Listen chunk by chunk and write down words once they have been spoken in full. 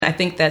I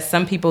think that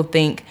some people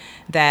think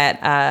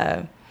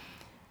that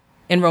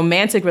in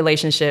romantic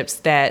relationships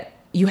that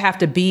you have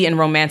to be in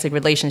romantic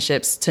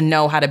relationships to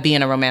know how to be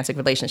in a romantic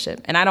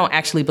relationship. And I don't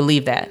actually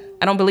believe that.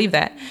 I don't believe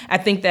that. I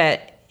think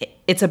that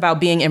it's about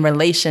being in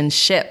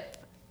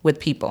relationship with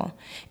people.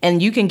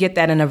 And you can get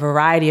that in a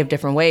variety of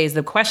different ways.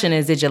 The question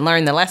is, did you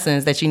learn the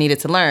lessons that you needed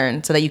to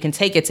learn so that you can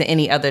take it to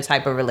any other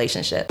type of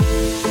relationship?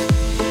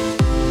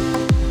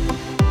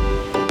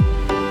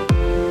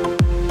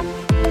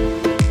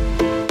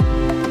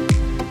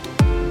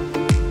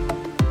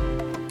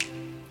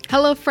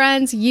 Hello,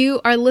 friends.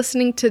 You are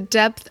listening to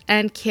Depth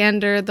and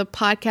Candor, the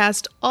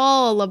podcast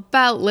all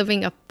about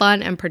living a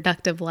fun and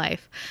productive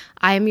life.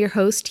 I am your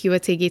host,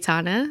 Huate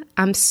Gitana.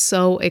 I'm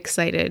so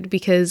excited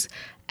because,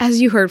 as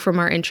you heard from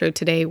our intro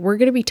today, we're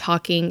going to be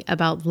talking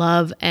about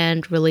love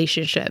and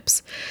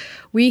relationships.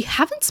 We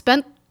haven't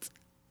spent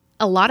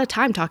a lot of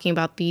time talking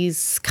about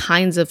these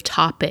kinds of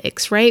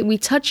topics, right? We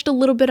touched a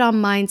little bit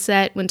on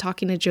mindset when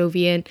talking to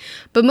Jovian,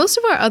 but most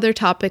of our other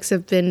topics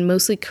have been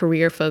mostly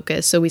career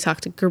focused. So we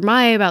talked to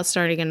Gurmai about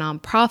starting a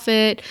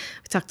nonprofit.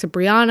 We talked to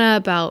Brianna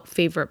about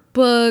favorite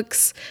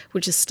books,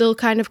 which is still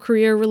kind of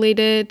career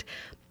related.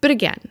 But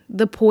again,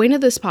 the point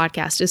of this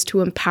podcast is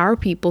to empower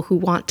people who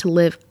want to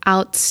live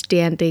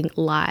outstanding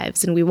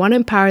lives. And we want to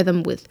empower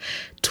them with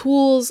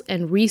tools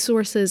and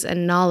resources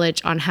and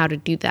knowledge on how to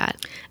do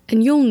that.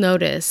 And you'll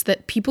notice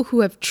that people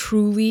who have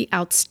truly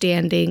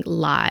outstanding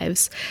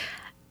lives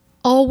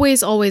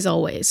always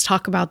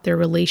talk about their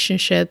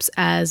relationships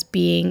as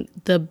being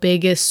the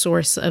biggest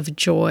source of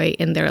joy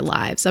in their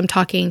lives. I'm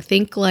talking,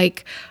 think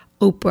like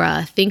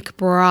Oprah, think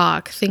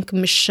Barack, think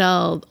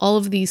Michelle. All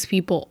of these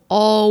people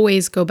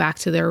always go back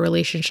to their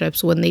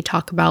relationships when they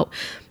talk about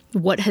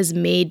what has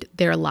made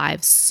their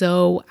lives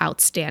so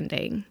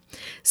outstanding.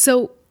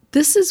 So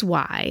this is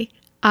why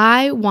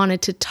I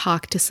wanted to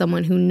talk to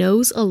someone who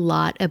knows a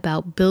lot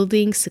about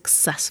building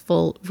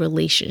successful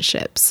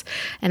relationships.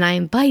 And I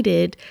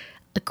invited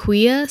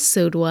Akua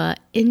Sodwa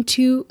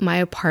into my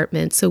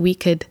apartment so we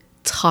could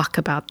talk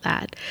about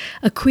that.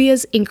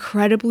 Akua's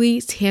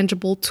incredibly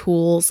tangible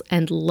tools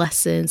and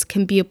lessons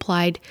can be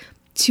applied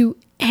to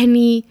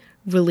any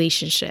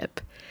relationship.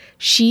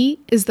 She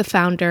is the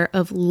founder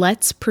of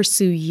Let's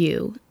Pursue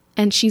You,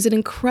 and she's an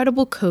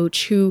incredible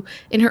coach who,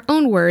 in her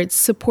own words,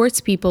 supports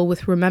people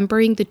with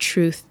remembering the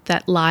truth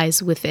that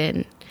lies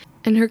within.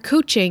 And her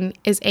coaching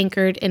is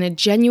anchored in a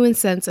genuine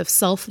sense of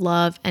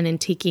self-love and in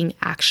taking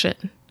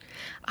action.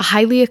 A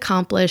highly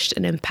accomplished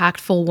and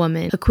impactful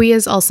woman, Akua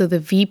is also the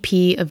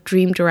VP of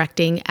Dream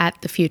Directing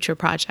at The Future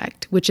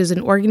Project, which is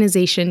an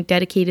organization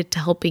dedicated to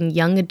helping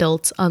young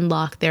adults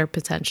unlock their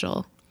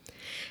potential.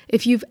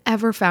 If you've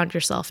ever found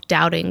yourself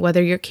doubting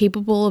whether you're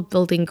capable of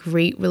building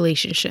great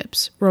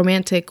relationships,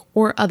 romantic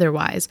or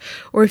otherwise,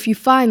 or if you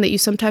find that you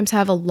sometimes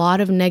have a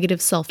lot of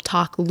negative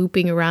self-talk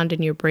looping around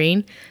in your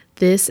brain,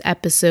 this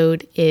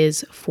episode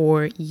is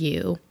for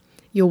you.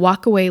 You'll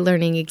walk away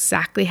learning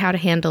exactly how to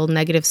handle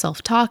negative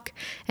self-talk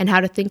and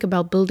how to think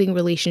about building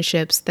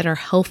relationships that are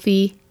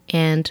healthy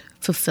and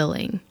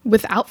fulfilling.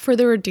 Without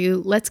further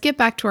ado, let's get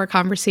back to our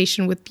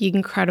conversation with the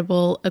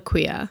incredible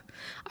Akua.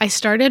 I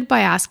started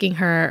by asking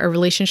her a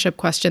relationship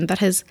question that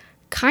has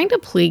kind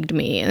of plagued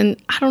me. And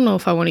I don't know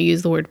if I want to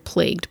use the word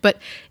plagued, but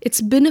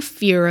it's been a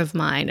fear of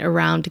mine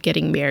around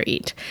getting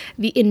married.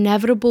 The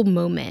inevitable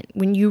moment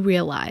when you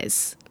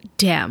realize,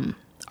 damn,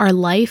 our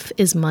life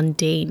is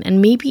mundane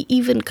and maybe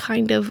even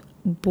kind of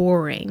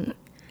boring.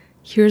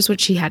 Here's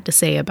what she had to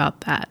say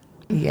about that.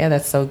 Yeah,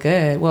 that's so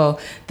good. Well,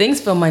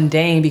 things feel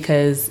mundane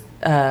because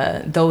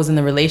those in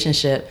the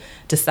relationship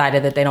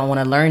decided that they don't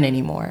want to learn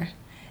anymore.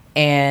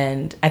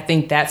 And I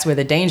think that's where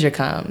the danger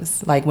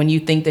comes. Like when you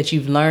think that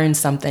you've learned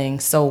something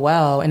so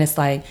well, and it's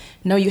like,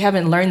 no, you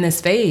haven't learned this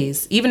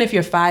phase. Even if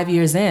you're 5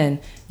 years in,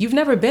 you've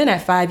never been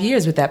at 5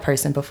 years with that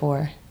person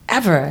before,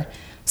 ever.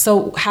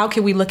 So how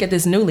can we look at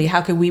this newly?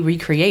 How can we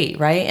recreate,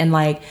 right? And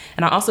I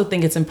also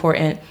think it's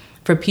important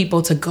for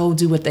people to go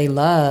do what they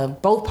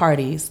love, both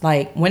parties.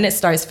 Like when it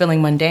starts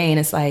feeling mundane,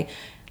 it's like,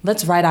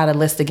 let's write out a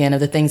list again of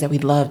the things that we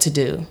love to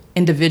do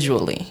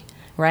individually,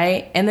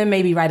 right? And then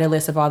maybe write a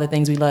list of all the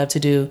things we love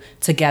to do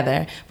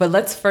together. But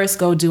let's first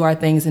go do our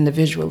things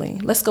individually.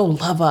 Let's go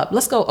love up.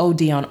 Let's go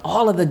OD on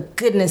all of the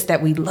goodness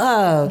that we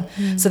love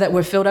so that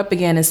we're filled up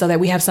again and so that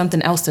we have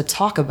something else to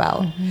talk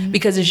about.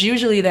 Because it's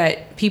usually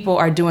that people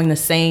are doing the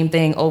same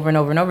thing over and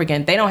over and over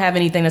again. They don't have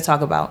anything to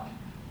talk about,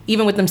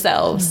 even with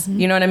themselves.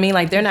 You know what I mean?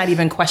 Like they're not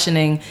even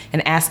questioning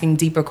and asking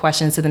deeper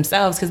questions to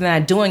themselves because they're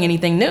not doing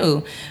anything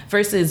new.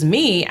 Versus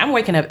me, I'm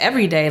waking up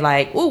every day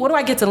like, ooh, what do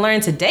I get to learn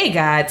today,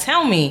 God?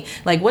 Tell me.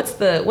 Like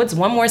what's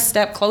one more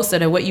step closer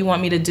to what you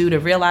want me to do to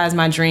realize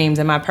my dreams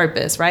and my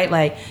purpose, right?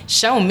 Like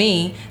show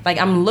me. Like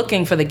I'm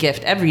looking for the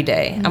gift every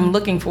day. I'm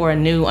looking for a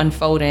new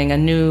unfolding, a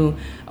new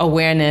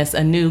awareness,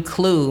 a new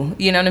clue,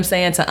 you know what I'm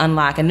saying, to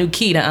unlock, a new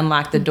key to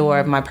unlock the door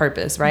of my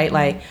purpose, right?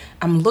 Like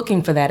I'm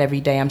looking for that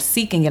every day. I'm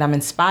seeking it. I'm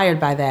inspired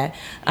by that.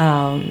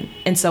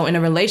 And so in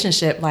a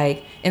relationship,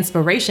 like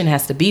inspiration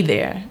has to be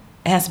there.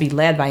 It has to be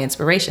led by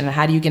inspiration. And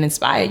how do you get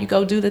inspired? You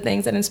go do the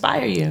things that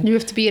inspire you. You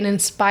have to be an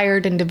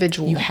inspired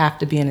individual. You have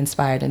to be an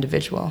inspired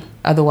individual.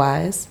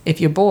 Otherwise, if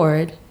you're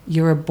bored,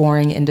 you're a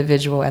boring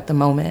individual at the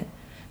moment.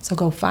 So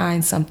go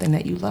find something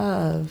that you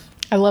love.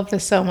 I love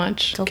this so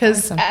much.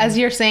 Because as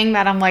you're saying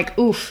that, I'm like,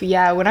 oof,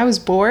 yeah, when I was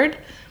bored,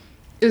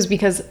 it was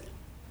because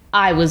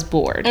I was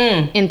bored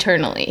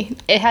internally.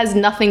 It has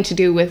nothing to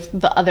do with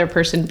the other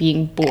person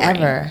being boring.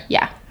 Ever.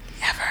 Yeah.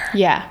 Ever.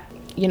 Yeah.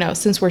 You know,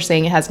 since we're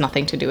saying it has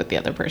nothing to do with the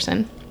other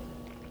person,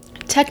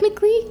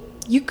 technically,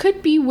 you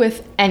could be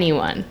with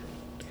anyone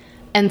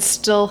and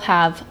still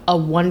have a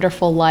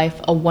wonderful life,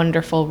 a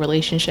wonderful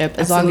relationship,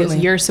 as long as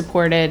you're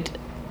supported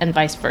and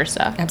vice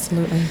versa.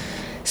 Absolutely.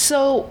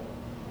 So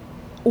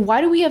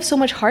why do we have so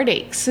much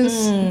heartache? Since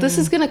this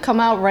is going to come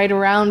out right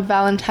around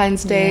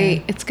Valentine's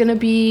Day, it's going to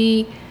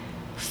be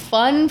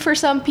fun for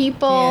some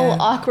people,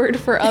 awkward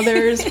for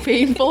others,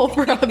 painful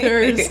for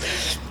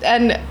others.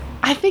 And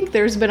I think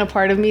there's been a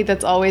part of me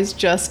that's always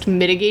just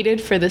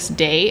mitigated for this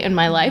day in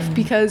my life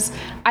because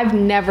I've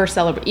never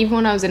celebrated. Even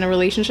when I was in a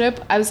relationship,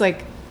 I was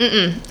like,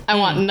 I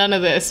want none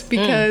of this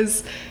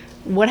because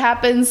what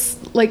happens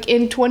like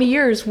in 20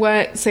 years,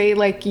 what say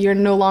like you're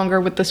no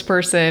longer with this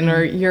person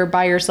or you're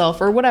by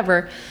yourself or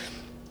whatever.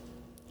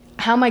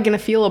 How am I going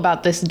to feel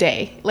about this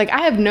day? Like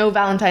I have no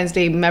Valentine's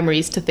Day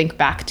memories to think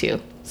back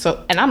to.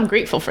 So, and I'm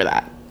grateful for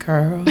that.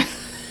 Girl.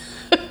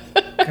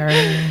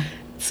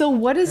 So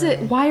what is it?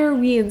 Why do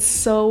we have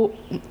so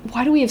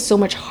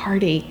much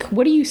heartache?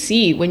 What do you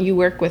see when you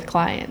work with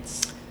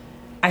clients?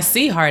 I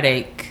see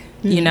heartache,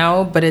 you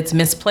know, but it's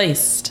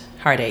misplaced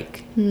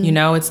heartache. You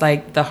know, it's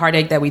like the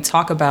heartache that we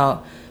talk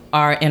about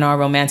are in our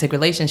romantic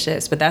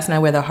relationships, but that's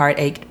not where the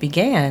heartache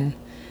began.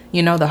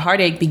 You know, the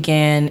heartache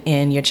began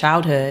in your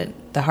childhood.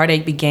 The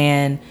heartache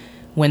began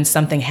when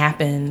something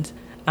happened,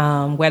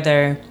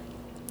 whether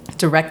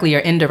directly or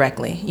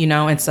indirectly, you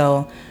know, and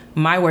so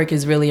my work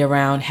is really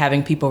around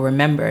having people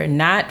remember,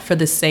 not for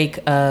the sake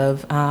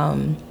of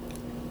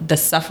the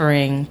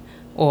suffering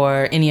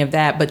or any of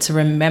that, but to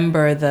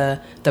remember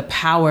the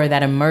power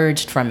that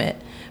emerged from it,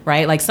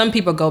 right? Like some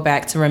people go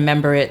back to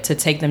remember it to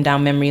take them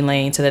down memory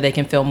lane so that they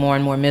can feel more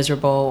and more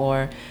miserable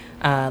or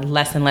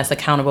less and less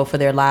accountable for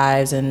their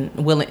lives and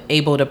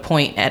able to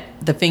point at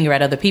the finger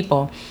at other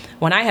people.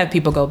 When I have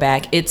people go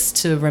back, it's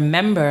to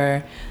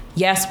remember,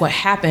 yes, what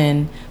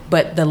happened,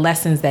 but the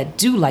lessons that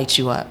do light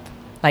you up.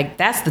 Like,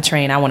 that's the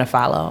train I want to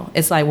follow.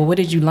 It's like, well, what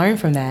did you learn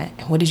from that?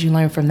 And what did you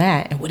learn from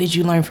that? And what did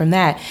you learn from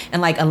that? And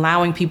like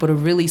allowing people to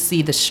really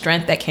see the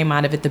strength that came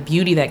out of it, the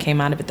beauty that came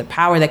out of it, the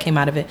power that came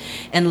out of it,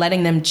 and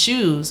letting them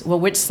choose, well,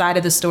 which side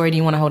of the story do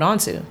you want to hold on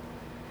to?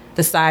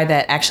 The side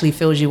that actually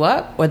fills you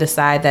up or the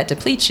side that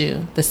depletes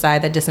you, the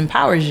side that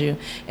disempowers you?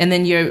 And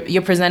then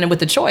you're presented with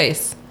the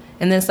choice.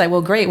 And then it's like,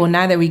 well, great. Well,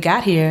 now that we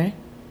got here,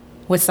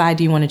 what side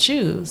do you want to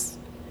choose?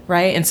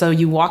 Right? And so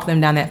you walk them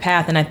down that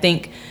path. And I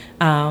think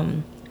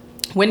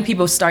when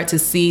people start to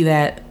see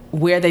that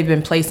where they've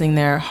been placing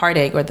their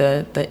heartache or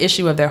the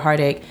issue of their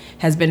heartache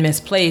has been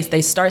misplaced,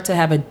 they start to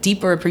have a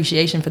deeper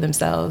appreciation for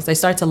themselves. They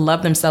start to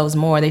love themselves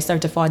more. They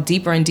start to fall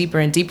deeper and deeper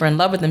and deeper in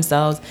love with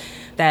themselves.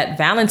 That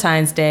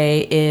Valentine's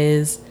Day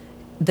is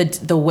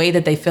the way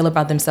that they feel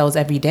about themselves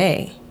every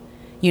day,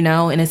 you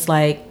know? And it's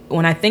like,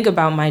 when I think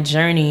about my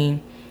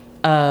journey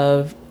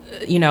of,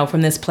 you know,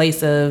 from this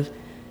place of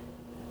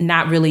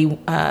not really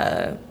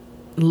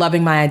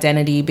loving my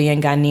identity,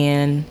 being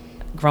Ghanaian,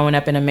 growing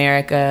up in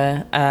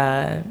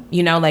America,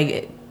 you know,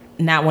 like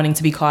not wanting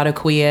to be called a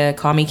queer,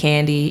 call me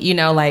Candy, you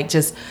know, like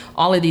just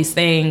all of these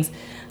things,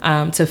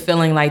 to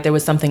feeling like there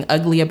was something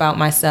ugly about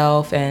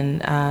myself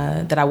and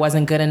that I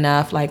wasn't good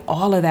enough. Like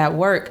all of that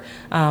work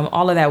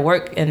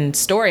and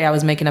story I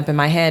was making up in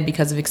my head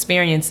because of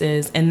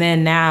experiences. And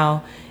then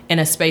now in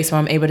a space where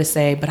I'm able to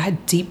say, but I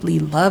deeply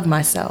love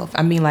myself.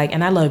 I mean, like,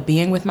 and I love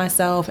being with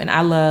myself, and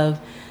I love,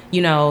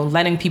 you know,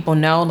 letting people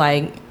know,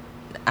 like,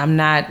 I'm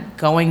not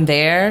going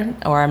there,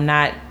 or I'm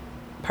not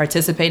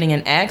participating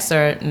in X,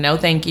 or no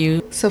thank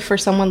you. So for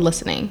someone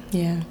listening,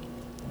 yeah,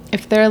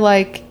 if they're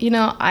like, you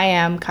know, I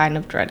am kind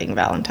of dreading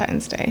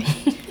Valentine's Day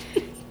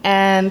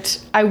and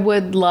I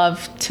would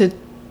love to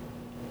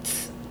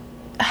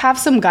have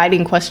some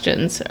guiding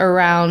questions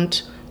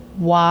around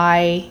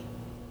why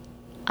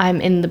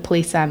I'm in the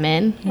place I'm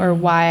in, or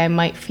why I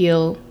might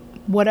feel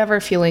whatever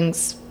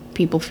feelings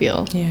people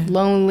feel,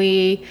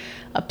 lonely,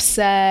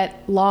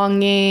 upset,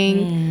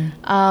 longing.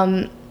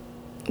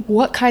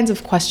 What kinds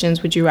of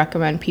questions would you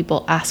recommend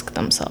people ask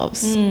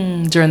themselves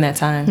during that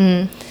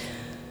time?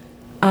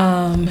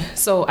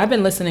 So I've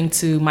been listening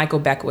to Michael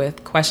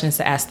Beckwith, Questions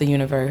to Ask the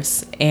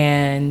Universe,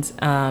 and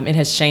it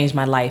has changed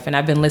my life. And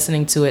I've been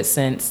listening to it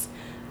since,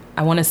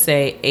 I want to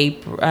say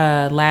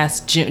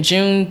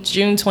June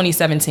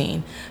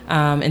 2017.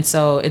 And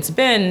so it's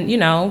been, you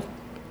know,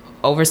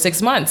 over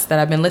 6 months that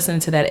I've been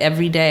listening to that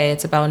every day.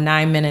 It's about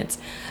 9 minutes.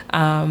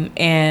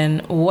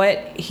 And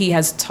what he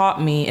has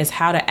taught me is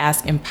how to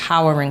ask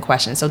empowering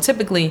questions. So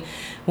typically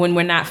when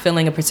we're not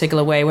feeling a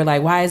particular way, we're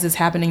like, why is this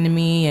happening to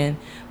me? And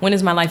when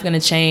is my life going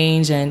to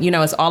change? And,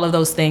 it's all of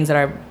those things that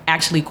are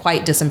actually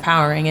quite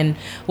disempowering. And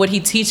what he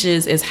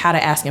teaches is how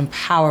to ask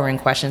empowering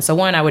questions. So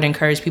one, I would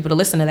encourage people to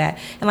listen to that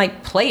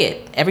and play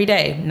it every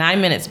day,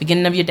 9 minutes,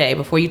 beginning of your day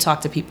before you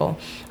talk to people,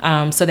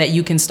 so that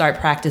you can start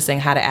practicing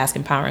how to ask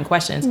empowering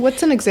questions.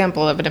 What's an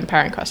example of an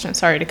empowering question?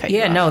 Sorry to cut you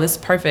off. Yeah, no, this is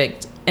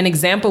perfect. An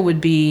example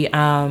would be,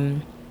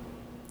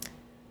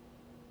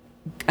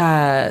 so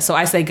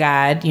I say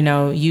God,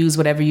 use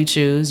whatever you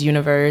choose,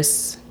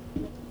 universe,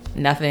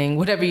 nothing,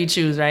 whatever you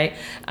choose, right?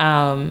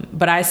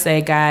 But I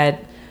say, God,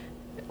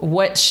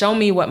 show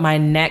me what my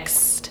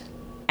next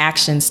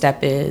action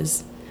step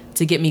is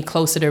to get me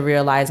closer to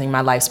realizing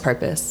my life's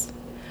purpose.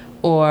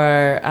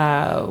 Or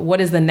what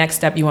is the next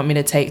step you want me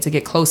to take to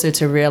get closer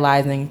to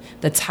realizing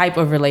the type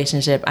of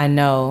relationship I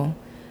know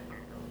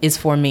is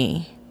for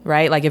me,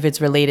 right? Like if it's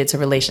related to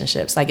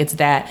relationships, it's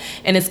that.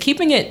 And it's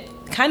keeping it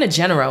kind of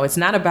general. It's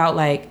not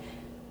about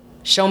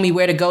show me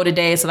where to go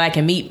today so that I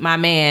can meet my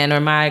man or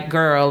my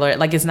girl, or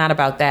it's not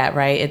about that,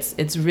 right?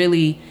 It's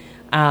really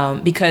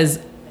because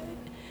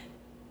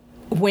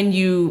when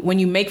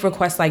you make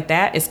requests like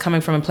that, it's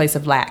coming from a place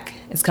of lack.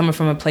 It's coming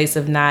from a place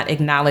of not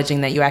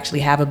acknowledging that you actually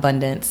have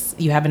abundance.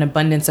 You have an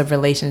abundance of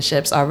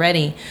relationships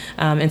already.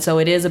 And so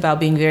it is about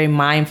being very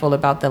mindful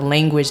about the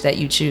language that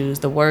you choose,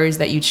 the words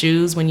that you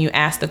choose when you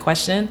ask the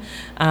question,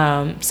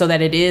 so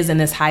that it is in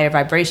this higher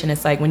vibration.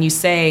 It's like when you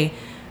say,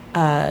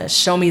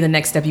 show me the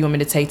next step you want me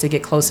to take to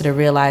get closer to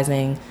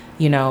realizing,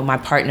 my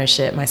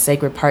partnership, my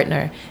sacred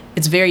partner.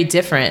 It's very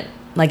different.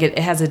 It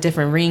has a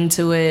different ring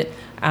to it.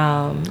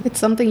 It's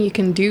something you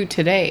can do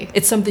today.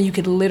 It's something you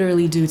could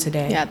literally do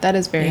today. Yeah, that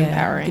is very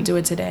empowering. You can do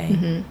it today.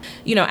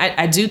 Mm-hmm.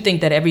 I do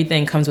think that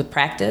everything comes with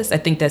practice. I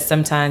think that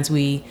sometimes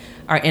we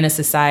are in a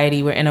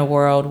society, we're in a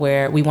world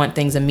where we want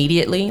things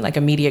immediately,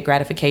 immediate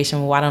gratification.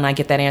 Well, why don't I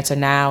get that answer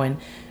now? And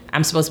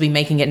I'm supposed to be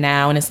making it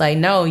now. And it's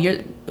no,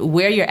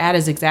 where you're at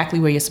is exactly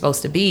where you're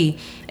supposed to be.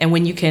 And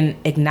when you can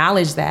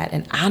acknowledge that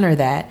and honor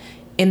that,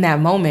 in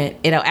that moment,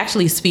 it'll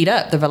actually speed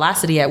up the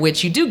velocity at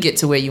which you do get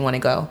to where you want to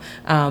go.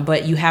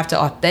 But you have to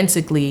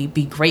authentically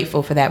be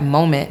grateful for that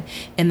moment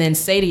and then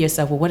say to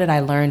yourself, well, what did I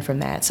learn from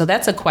that? So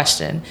that's a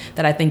question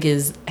that I think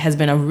has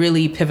been a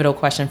really pivotal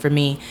question for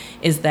me,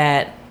 is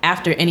that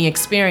after any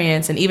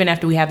experience, and even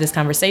after we have this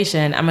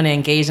conversation, I'm going to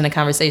engage in a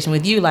conversation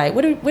with you,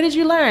 what did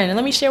you learn? And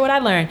let me share what I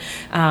learned.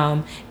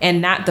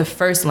 And not the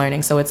first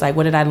learning. So it's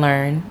what did I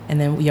learn? And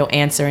then you'll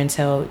answer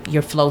until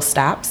your flow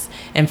stops.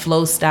 And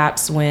flow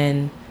stops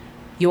when...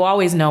 You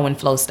always know when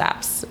flow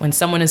stops. When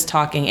someone is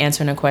talking,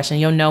 answering a question,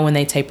 you'll know when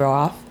they taper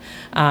off.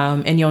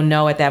 And you'll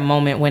know at that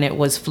moment when it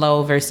was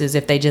flow versus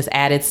if they just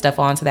added stuff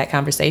onto that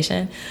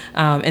conversation.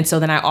 And so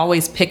then I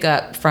always pick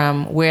up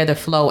from where the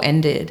flow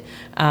ended.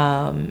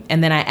 And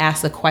then I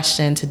ask a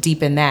question to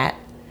deepen that.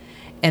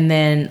 And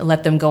then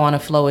let them go on a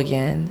flow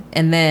again.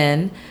 And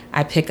then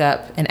I pick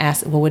up and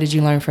ask, well, what did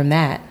you learn from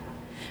that?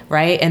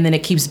 Right? And then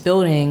it keeps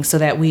building so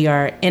that we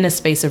are in a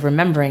space of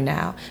remembering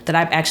now, that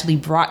I've actually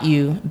brought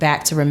you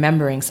back to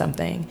remembering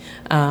something.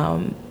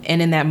 And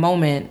in that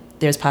moment,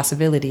 there's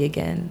possibility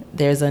again.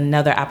 There's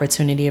another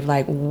opportunity of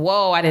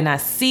whoa, I did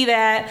not see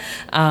that.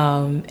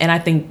 And I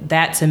think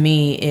that to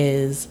me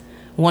is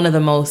one of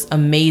the most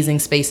amazing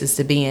spaces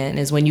to be in,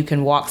 is when you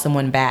can walk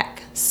someone back,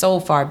 so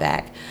far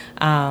back,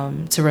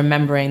 to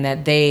remembering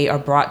that they are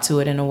brought to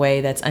it in a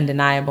way that's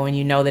undeniable, and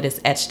you know that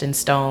it's etched in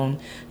stone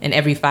in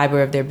every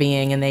fiber of their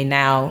being, and they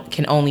now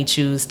can only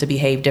choose to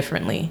behave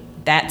differently.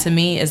 That to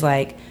me is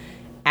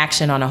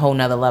action on a whole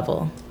nother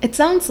level. It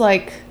sounds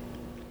like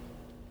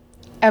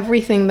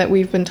everything that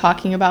we've been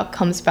talking about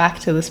comes back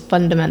to this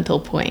fundamental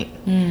point,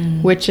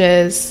 which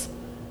is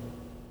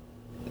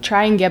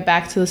try and get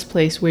back to this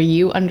place where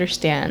you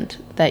understand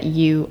that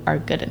you are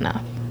good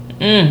enough.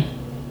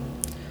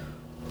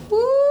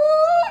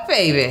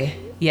 Baby.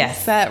 Yes.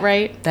 Is that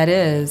right? That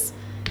is.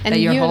 And that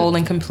you're whole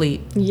and complete.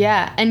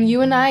 Yeah. And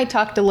you and I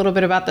talked a little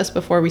bit about this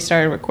before we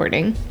started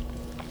recording.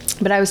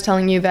 But I was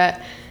telling you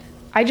that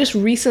I just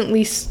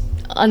recently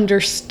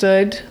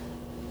understood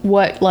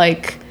what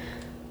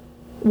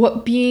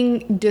being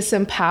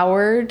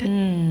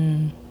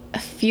disempowered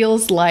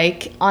feels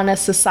like on a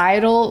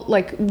societal,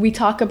 we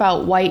talk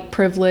about white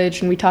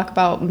privilege and we talk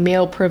about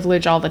male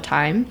privilege all the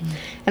time.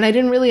 And I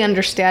didn't really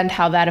understand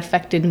how that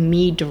affected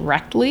me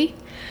directly.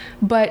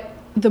 But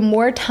the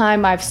more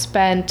time I've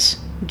spent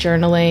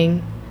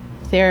journaling,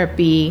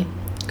 therapy,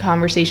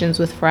 conversations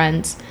with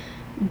friends,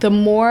 the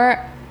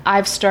more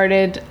I've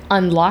started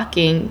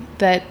unlocking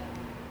that,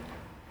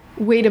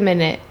 wait a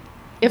minute,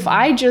 if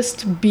I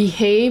just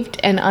behaved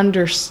and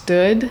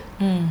understood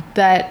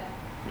that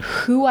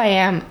who I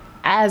am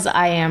as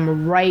I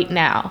am right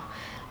now,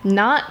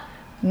 not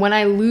when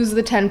I lose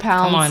the 10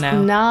 pounds,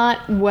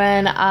 not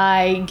when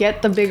I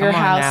get the bigger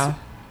house, now.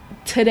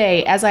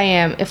 Today as I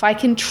am, if I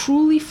can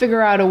truly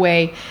figure out a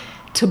way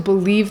to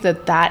believe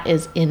that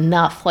is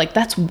enough,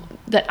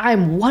 that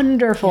I'm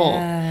wonderful.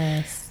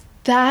 Yes.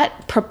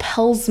 that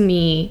propels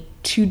me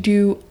to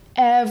do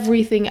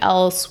everything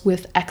else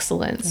with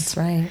excellence. That's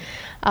right.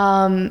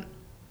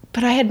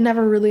 But I had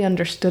never really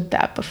understood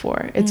that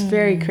before. It's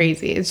very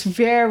crazy. It's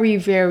very,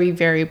 very,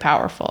 very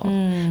powerful.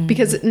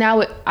 Because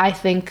now I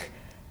think,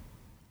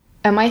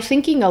 am I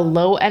thinking a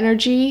low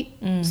energy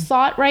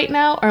thought right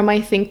now? Or am I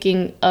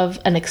thinking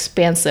of an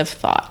expansive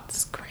thought?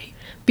 That's great.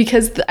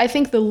 Because I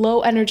think the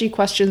low energy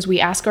questions we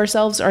ask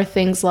ourselves are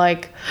things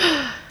like,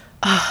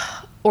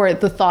 or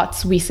the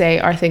thoughts we say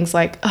are things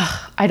like,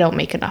 I don't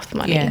make enough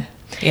money.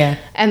 Yeah.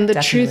 And the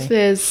definitely. truth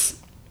is,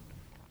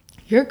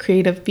 you're a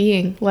creative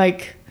being.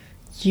 Like,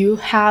 you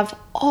have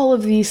all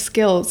of these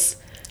skills.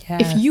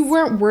 Yes. If you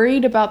weren't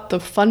worried about the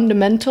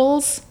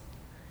fundamentals,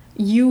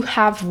 you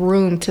have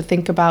room to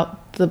think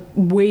about the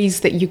ways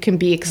that you can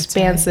be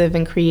expansive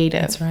and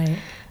creative. That's right.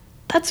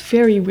 That's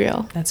very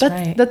real. That's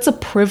right. That's a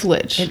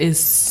privilege. It is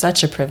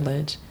such a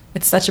privilege.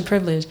 It's such a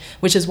privilege,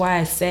 which is why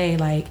I say,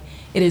 like,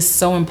 it is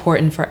so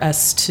important for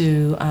us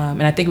to,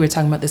 and I think we were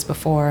talking about this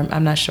before,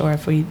 I'm not sure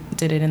if we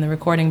did it in the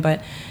recording,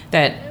 but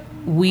that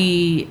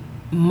we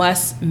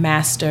must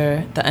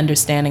master the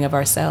understanding of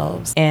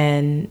ourselves.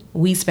 And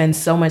we spend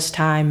so much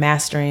time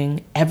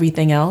mastering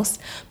everything else.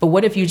 But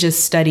what if you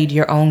just studied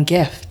your own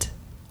gift?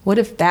 What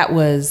if that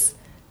was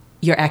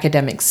your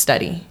academic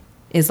study,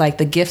 is like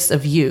the gifts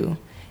of you?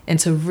 And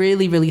to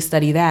really, really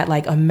study that,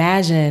 like,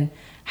 imagine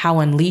how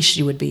unleashed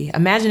you would be.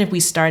 Imagine if we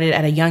started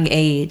at a young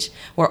age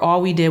where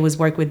all we did was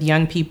work with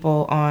young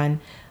people on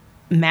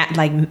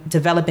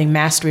developing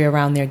mastery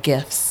around their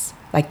gifts.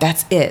 Like,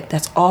 that's it.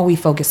 That's all we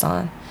focus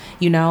on.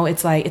 You know,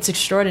 it's like, it's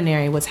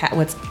extraordinary what's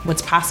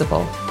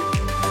possible.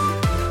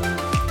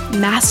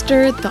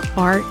 Master the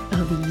art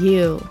of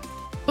you.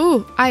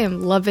 Ooh, I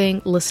am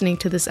loving listening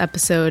to this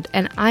episode,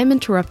 and I'm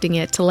interrupting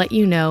it to let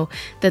you know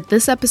that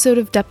this episode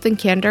of Depth and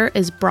Candor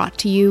is brought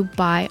to you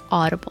by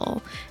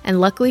Audible. And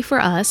luckily for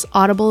us,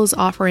 Audible is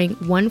offering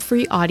one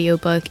free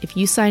audiobook if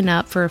you sign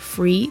up for a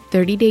free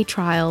 30-day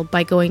trial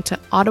by going to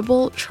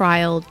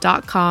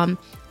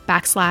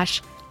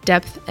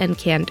audibletrial.com/depth and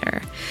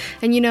candor.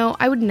 And you know,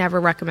 I would never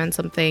recommend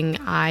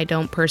something I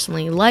don't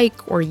personally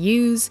like or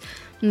use.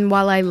 And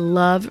while I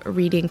love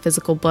reading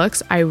physical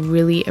books, I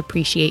really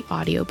appreciate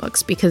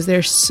audiobooks because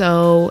they're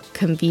so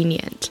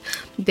convenient.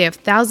 They have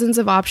thousands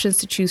of options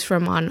to choose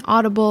from on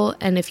Audible,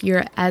 and if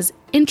you're as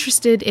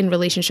interested in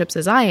relationships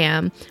as I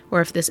am, or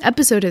if this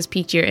episode has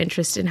piqued your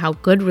interest in how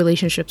good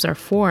relationships are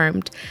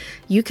formed,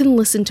 you can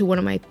listen to one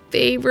of my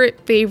favorite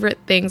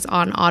things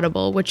on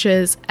Audible, which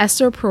is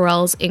Esther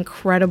Perel's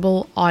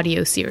incredible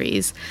audio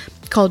series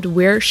called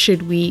Where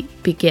Should We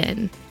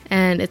Begin?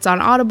 And it's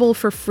on Audible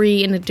for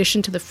free in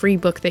addition to the free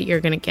book that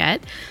you're going to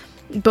get.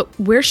 But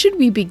Where Should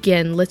We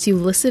Begin lets you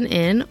listen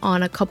in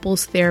on a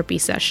couples therapy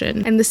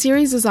session. And the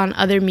series is on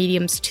other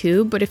mediums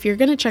too, but if you're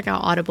going to check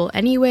out Audible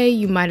anyway,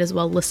 you might as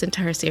well listen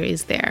to her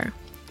series there.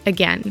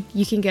 Again,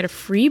 you can get a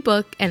free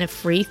book and a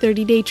free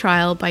 30-day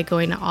trial by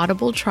going to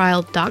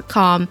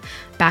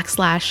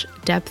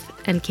audibletrial.com/depth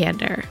and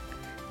candor.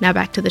 Now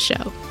back to the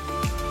show.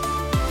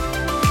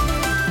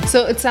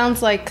 So it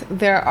sounds like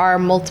there are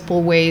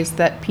multiple ways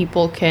that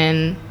people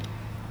can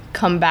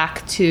come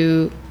back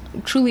to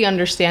truly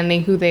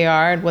understanding who they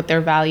are and what their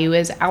value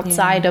is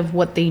outside of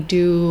what they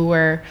do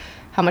or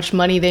how much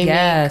money they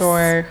make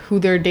or who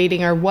they're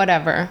dating or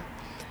whatever.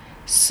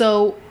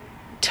 So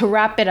to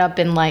wrap it up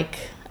in like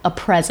a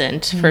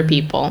present for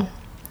people,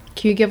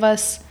 can you give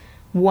us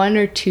one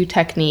or two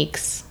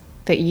techniques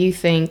that you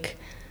think,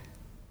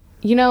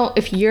 you know,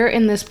 if you're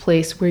in this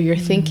place where you're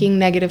thinking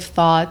negative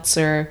thoughts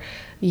or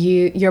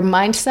your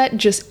mindset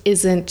just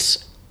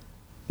isn't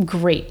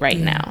great right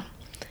now,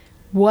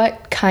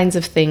 what kinds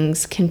of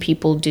things can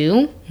people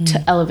do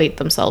to elevate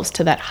themselves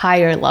to that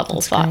higher level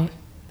thought? Great.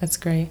 That's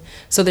great.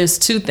 So there's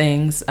two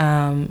things.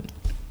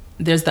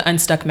 There's the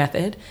Unstuck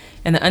method.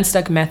 And the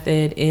Unstuck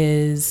method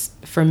is,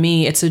 for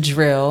me, it's a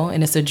drill.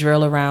 And it's a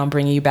drill around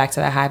bringing you back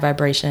to that high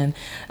vibration.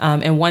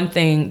 And one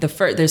thing,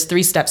 there's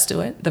 3 steps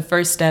to it. The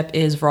first step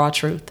is raw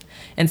truth.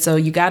 And so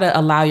you got to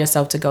allow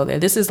yourself to go there.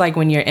 This is like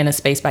when you're in a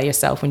space by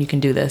yourself, when you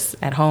can do this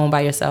at home by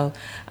yourself,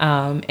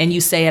 and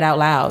you say it out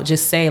loud.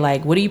 Just say,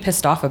 like, what are you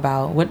pissed off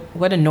about?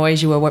 What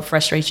annoys you or what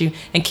frustrates you?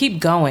 And keep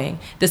going.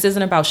 This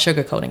isn't about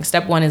sugarcoating.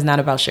 Step 1 is not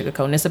about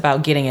sugarcoating. It's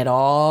about getting it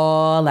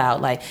all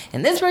out. Like,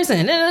 and this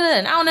person, and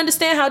I don't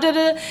understand how,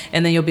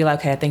 and then you'll be like,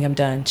 okay, I think I'm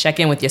done. Check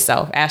in with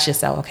yourself. Ask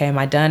yourself, okay, am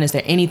I done? Is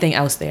there anything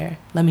else there?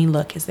 Let me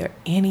look. Is there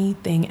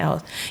anything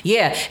else?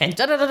 Yeah. And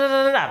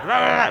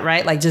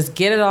right? Like, just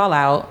get it all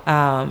out.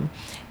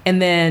 And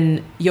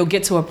then you'll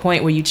get to a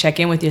point where you check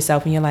in with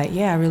yourself and you're like,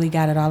 yeah, I really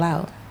got it all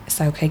out. It's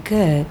like, okay,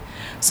 good.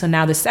 So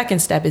now the second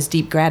step is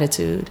deep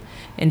gratitude.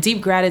 And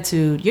deep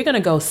gratitude, you're going to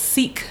go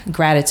seek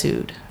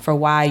gratitude for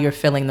why you're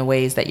feeling the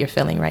ways that you're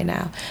feeling right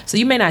now. So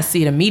you may not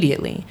see it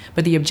immediately,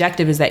 but the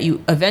objective is that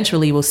you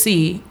eventually will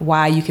see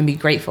why you can be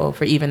grateful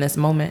for even this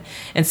moment.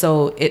 And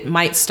so it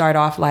might start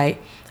off like,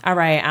 all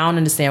right, I don't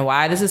understand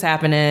why this is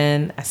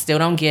happening. I still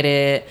don't get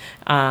it.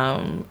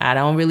 I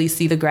don't really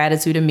see the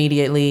gratitude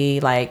immediately,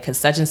 like, because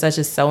such and such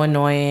is so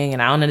annoying,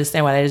 and I don't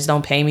understand why they just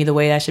don't pay me the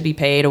way I should be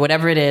paid, or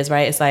whatever it is,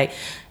 right? It's like,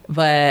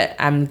 but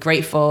I'm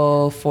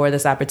grateful for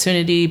this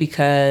opportunity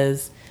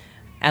because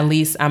at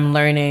least I'm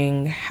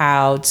learning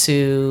how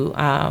to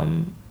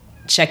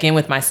check in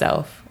with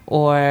myself.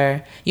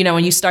 Or, you know,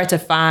 when you start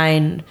to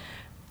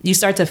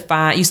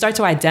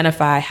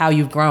identify how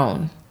you've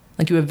grown.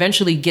 Like, you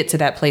eventually get to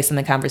that place in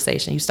the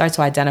conversation. You start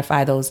to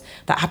identify the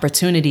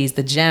opportunities,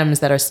 the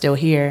gems that are still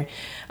here.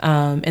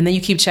 And then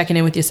you keep checking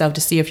in with yourself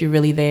to see if you're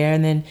really there.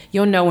 And then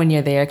you'll know when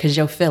you're there because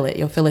you'll feel it.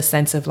 You'll feel a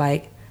sense of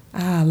like,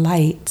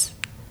 light.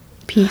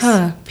 Peace.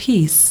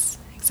 Peace.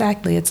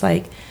 Exactly. It's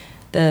like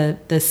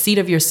the seat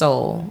of your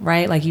soul,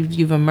 right? Like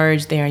you've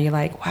emerged there and you're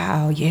like,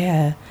 wow,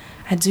 yeah,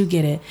 I do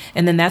get it.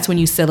 And then that's when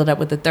you seal it up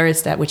with the third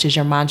step, which is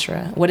your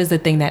mantra. What is the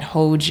thing that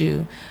holds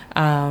you,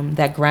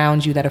 that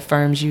grounds you, that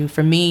affirms you?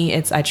 For me,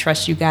 it's I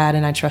trust you, God,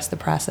 and I trust the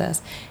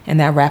process. And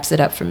that wraps it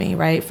up for me,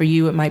 right? For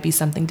you, it might be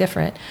something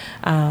different.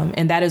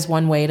 And that is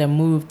one way to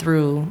move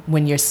through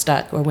when you're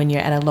stuck or when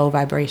you're at a low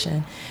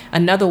vibration.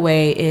 Another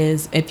way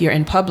is if you're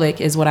in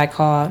public is what I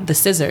call the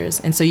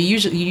scissors. And so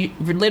you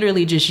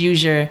literally just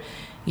use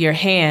your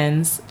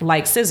hands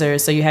like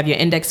scissors. So you have your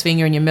index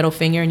finger and your middle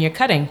finger and you're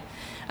cutting.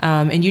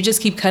 And you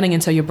just keep cutting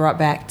until you're brought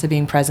back to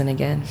being present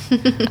again.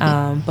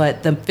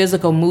 But the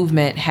physical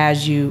movement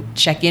has you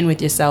check in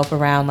with yourself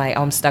around like,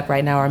 oh, I'm stuck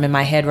right now, or I'm in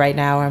my head right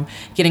now, or I'm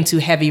getting too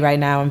heavy right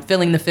now, I'm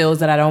feeling the feels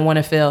that I don't want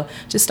to feel.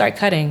 Just start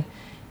cutting.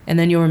 And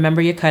then you'll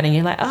remember you're cutting.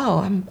 You're like,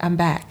 oh, I'm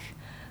back.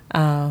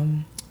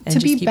 And to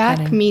be back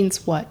cutting.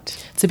 Means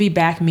what? To be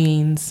back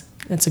means,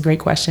 that's a great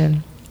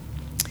question,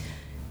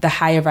 the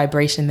higher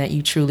vibration that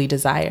you truly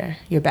desire.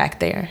 You're back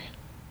there.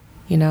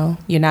 You know,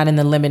 you're not in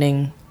the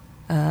limiting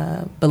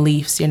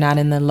beliefs. You're not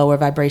in the lower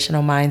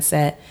vibrational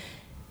mindset.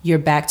 You're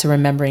back to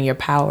remembering your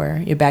power.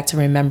 You're back to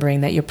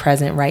remembering that you're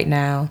present right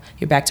now.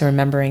 You're back to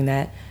remembering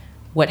that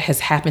what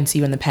has happened to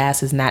you in the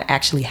past is not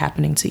actually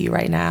happening to you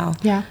right now.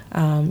 Yeah.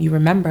 You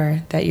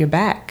remember that you're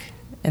back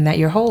and that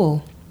you're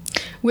whole.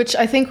 Which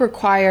I think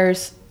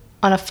requires,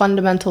 on a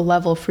fundamental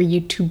level, for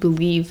you to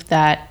believe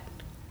that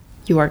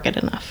you are good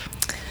enough.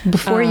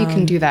 Before you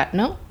can do that,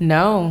 no?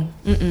 No,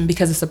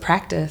 because it's a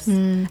practice.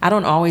 I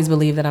don't always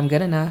believe that I'm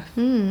good enough.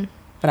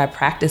 But I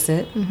practice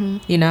it,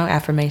 you know,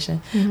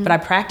 affirmation. But I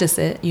practice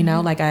it, you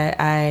know, like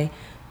I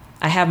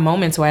have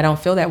moments where I don't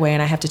feel that way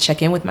and I have to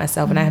check in with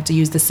myself and I have to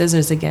use the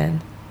scissors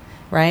again,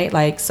 right?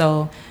 Like,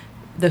 so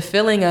the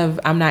feeling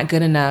of I'm not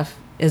good enough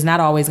is not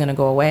always going to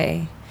go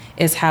away.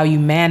 It's how you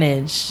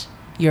manage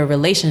your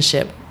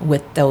relationship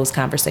with those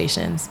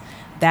conversations.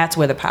 That's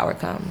where the power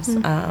comes.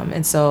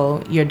 And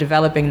so you're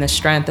developing the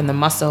strength and the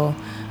muscle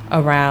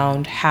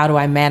around how do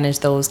I manage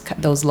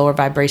those lower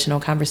vibrational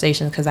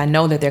conversations, because I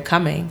know that they're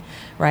coming,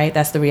 right?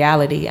 That's the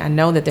reality. I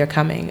know that they're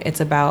coming. It's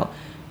about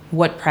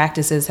what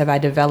practices have I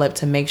developed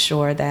to make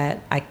sure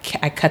that I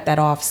cut that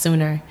off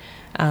sooner.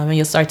 And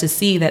you'll start to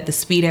see that the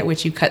speed at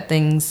which you cut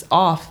things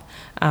off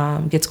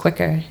gets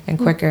quicker and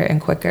quicker and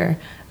quicker.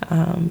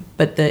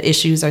 But the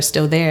issues are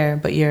still there,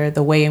 but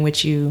the way in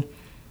which you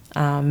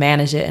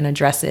manage it and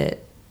address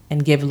it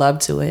and give love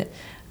to it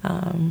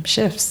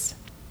shifts.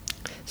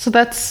 So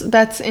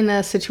that's in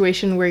a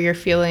situation where you're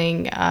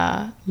feeling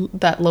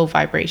that low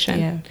vibration.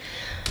 Yeah.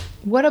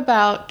 What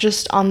about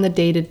just on the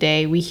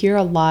day-to-day? We hear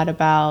a lot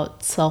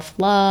about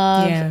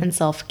self-love and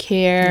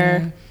self-care.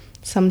 Yeah.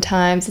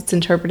 Sometimes it's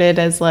interpreted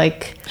as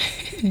like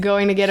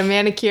going to get a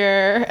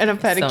manicure and a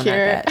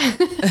pedicure.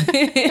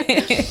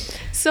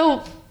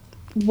 So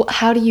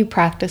how do you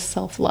practice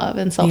self-love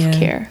and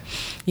self-care?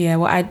 Yeah,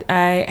 well,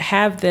 I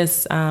have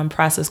this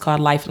process called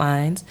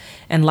Lifelines.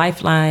 And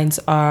Lifelines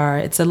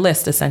it's a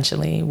list,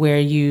 essentially, where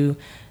you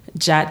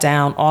jot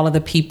down all of the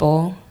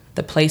people,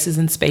 the places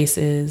and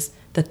spaces,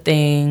 the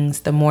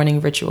things, the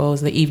morning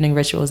rituals, the evening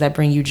rituals that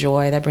bring you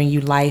joy, that bring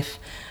you life,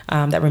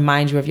 that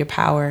remind you of your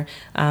power.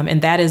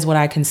 And that is what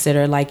I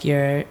consider like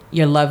your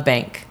love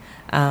bank,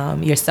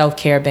 your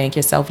self-care bank,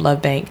 your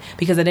self-love bank.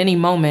 Because at any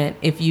moment,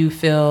 if you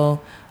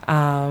feel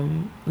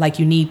like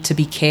you need to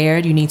be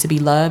cared, you need to be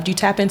loved, you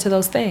tap into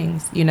those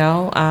things, you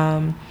know?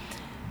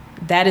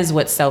 That is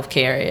what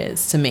self-care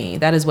is to me.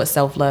 That is what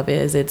self-love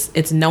is.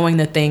 It's knowing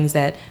the things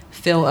that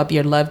fill up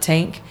your love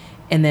tank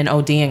and then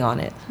ODing on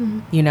it,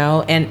 you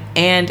know?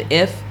 And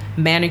if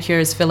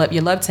manicures fill up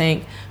your love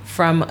tank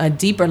from a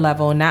deeper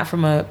level, not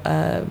from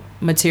a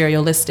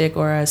materialistic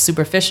or a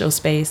superficial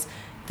space,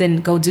 then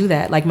go do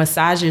that. Like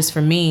massages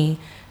for me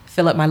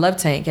fill up my love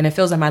tank, and it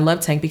fills up my love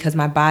tank because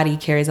my body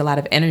carries a lot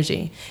of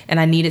energy and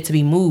I need it to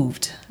be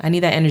moved. I need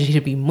that energy to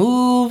be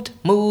moved,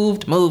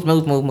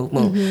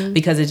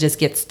 because it just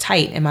gets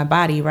tight in my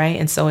body, right?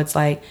 And so it's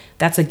like,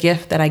 that's a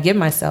gift that I give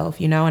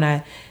myself, you know?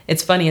 And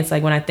it's funny, it's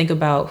like when I think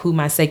about who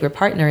my sacred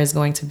partner is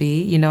going to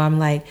be, you know, I'm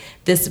like,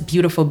 this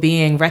beautiful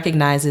being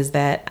recognizes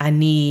that I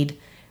need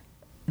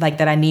like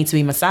that I need to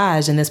be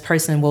massaged, and this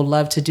person will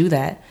love to do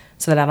that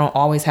so that I don't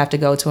always have to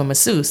go to a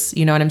masseuse.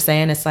 You know what I'm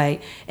saying? It's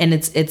like, and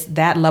it's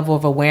that level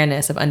of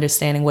awareness of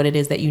understanding what it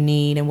is that you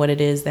need and what it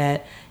is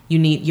that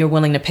you're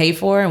willing to pay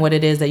for, and what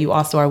it is that you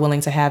also are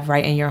willing to have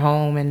right in your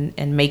home,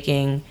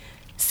 and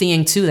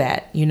seeing to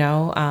that, you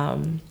know.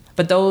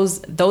 But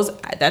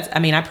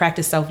I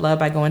practice self-love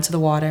by going to the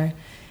water,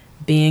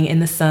 being in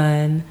the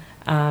sun,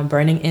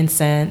 burning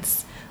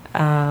incense,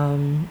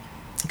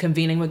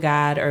 convening with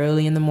God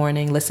early in the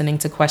morning, listening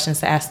to questions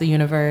to ask the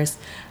universe.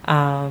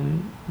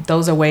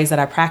 Those are ways that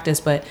I practice,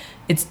 but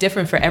it's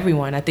different for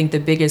everyone. I think the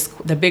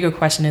bigger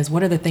question is,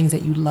 what are the things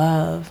that you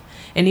love?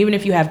 And even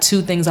if you have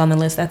 2 things on the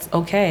list, that's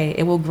okay.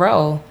 It will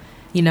grow,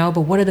 you know,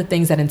 but what are the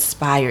things that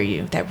inspire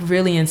you, that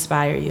really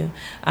inspire you?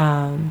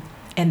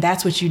 And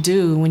that's what you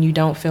do when you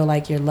don't feel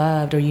like you're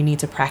loved or you need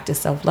to practice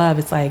self-love.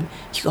 It's like,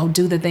 you go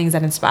do the things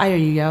that inspire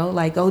you, yo.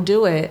 Like, go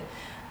do it.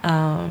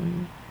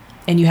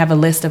 And you have a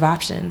list of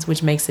options,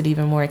 which makes it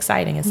even more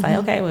exciting. It's like,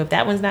 okay, well,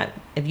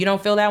 if you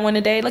don't feel that one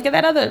today, look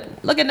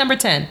at number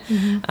 10.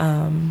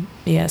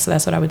 So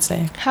that's what I would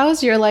say. How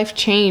has your life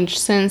changed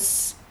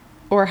since,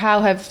 or how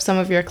have some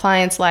of your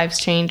clients' lives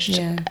changed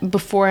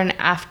before and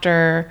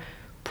after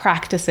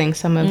practicing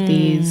some of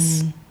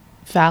these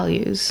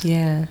values?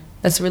 Yeah,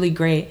 that's really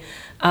great.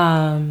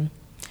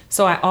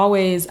 So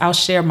I'll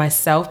share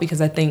myself, because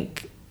I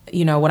think,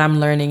 you know, what I'm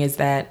learning is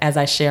that as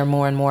I share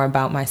more and more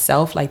about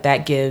myself, like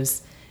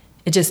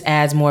it just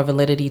adds more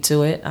validity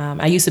to it.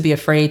 I used to be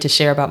afraid to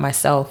share about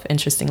myself,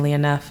 interestingly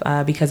enough,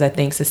 because I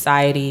think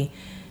society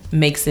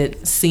makes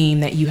it seem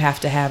that you have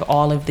to have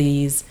all of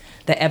the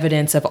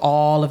evidence of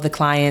all of the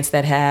clients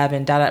that have,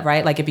 and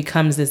right? Like, it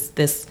becomes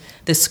this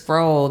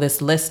scroll,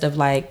 this list of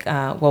like,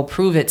 well,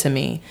 prove it to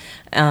me.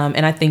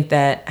 And I think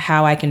that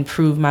how I can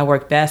prove my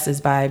work best is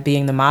by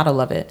being the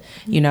model of it,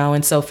 you know?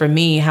 And so for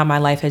me, how my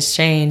life has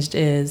changed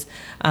is,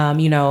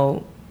 you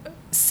know,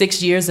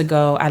 6 years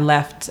ago,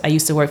 I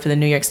used to work for the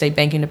New York State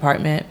Banking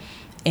Department,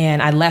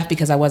 and I left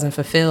because I wasn't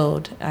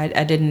fulfilled.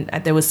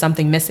 There was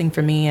something missing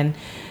for me, and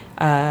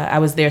I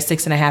was there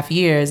 6.5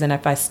 years, and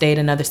if I stayed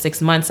another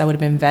 6 months, I would have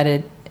been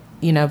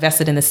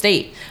vested in the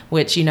state,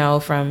 which, you know,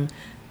 from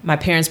my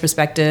parents'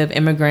 perspective,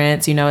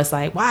 immigrants, you know, it's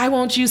like, why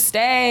won't you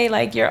stay?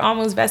 Like, you're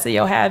almost vested,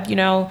 you'll have, you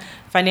know,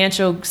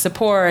 financial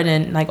support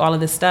and like all of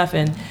this stuff.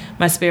 And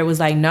my spirit was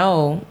like,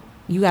 no,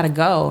 you got to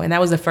go. And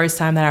that was the first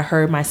time that I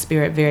heard my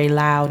spirit very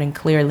loud and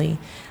clearly.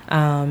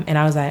 And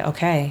I was like,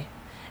 okay.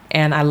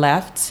 And I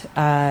left,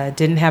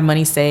 didn't have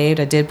money saved.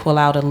 I did pull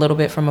out a little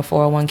bit from a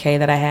 401k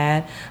that I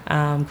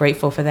had.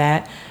 Grateful for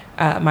that.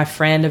 My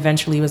friend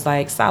eventually was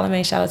like,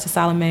 Salome, shout out to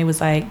Salome,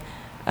 was like,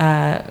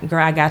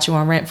 girl, I got you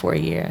on rent for a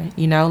year.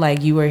 You know,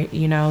 like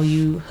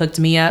you hooked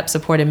me up,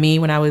 supported me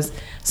when I was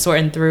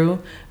sorting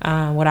through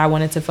what I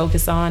wanted to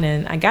focus on,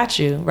 and I got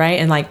you, right?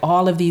 And like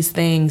all of these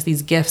things,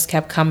 these gifts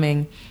kept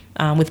coming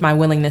with my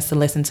willingness to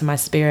listen to my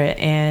spirit.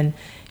 And,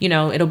 you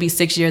know, it'll be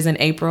 6 years in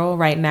April.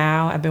 Right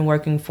now, I've been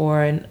working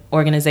for an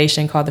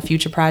organization called the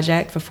Future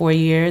Project for 4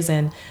 years.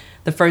 And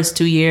the first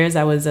 2 years,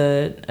 I was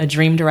a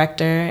dream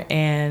director.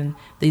 And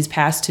these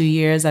past 2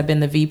 years, I've been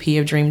the VP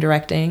of dream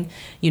directing,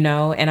 you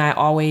know, and I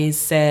always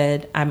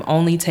said, I'm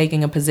only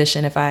taking a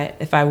position, if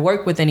I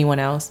work with anyone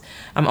else,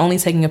 I'm only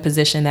taking a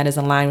position that is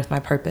aligned with my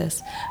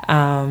purpose.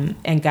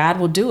 And God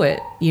will do it,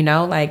 you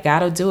know, like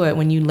God will do it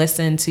when you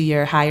listen to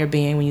your higher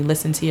being, when you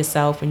listen to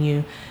yourself, when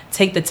you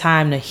take the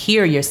time to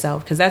hear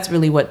yourself, because that's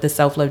really what the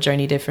self-love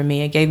journey did for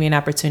me. It gave me an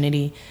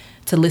opportunity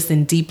to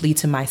listen deeply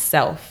to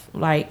myself,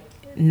 like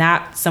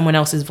not someone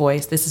else's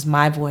voice. This is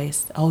my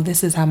voice. Oh,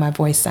 this is how my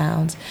voice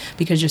sounds.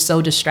 Because you're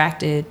so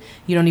distracted,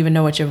 you don't even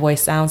know what your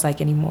voice sounds like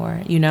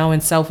anymore. You know,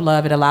 and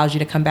self-love, it allows you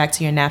to come back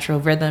to your natural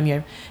rhythm,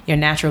 your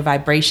natural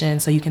vibration.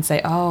 So you can say,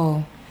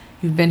 oh,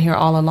 you've been here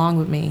all along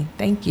with me.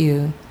 Thank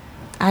you.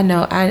 I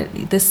know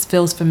this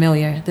feels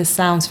familiar. This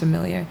sounds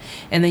familiar.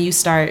 And then you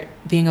start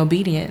being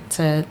obedient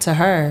to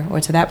her or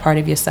to that part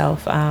of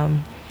yourself.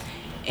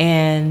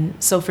 And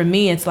so for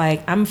me, it's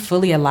like, I'm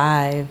fully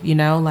alive, you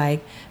know,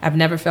 like I've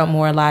never felt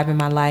more alive in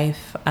my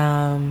life.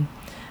 I'm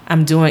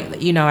doing,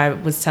 you know, I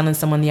was telling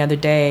someone the other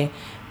day,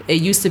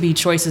 it used to be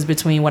choices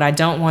between what I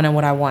don't want and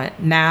what I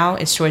want. Now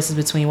it's choices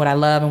between what I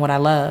love and what I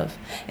love.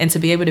 And to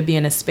be able to be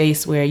in a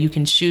space where you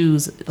can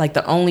choose, like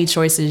the only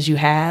choices you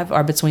have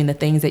are between the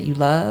things that you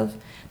love,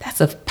 that's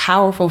a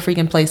powerful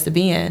freaking place to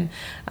be in.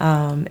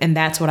 And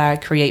that's what I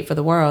create for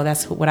the world.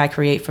 That's what I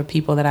create for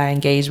people that I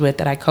engage with,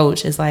 that I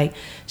coach, is like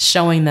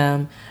showing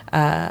them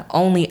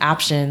only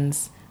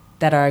options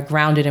that are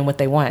grounded in what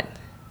they want.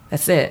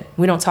 That's it.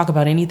 We don't talk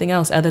about anything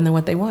else other than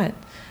what they want.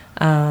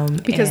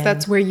 Because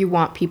that's where you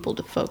want people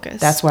to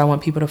focus. That's where I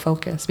want people to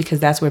focus, because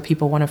that's where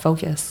people want to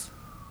focus.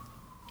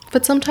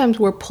 But sometimes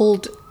we're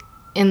pulled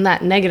in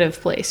that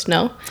negative place,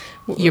 no?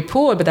 You're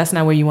pulled, but that's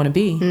not where you want to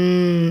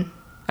be.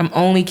 I'm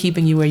only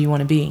keeping you where you want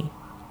to be.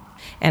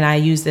 And I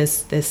use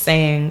this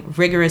saying,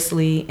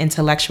 rigorously,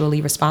 intellectually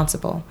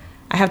responsible.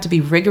 I have to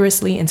be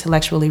rigorously,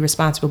 intellectually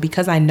responsible,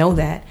 because I know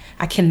that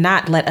I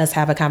cannot let us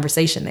have a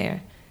conversation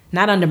there.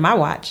 Not under my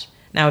watch.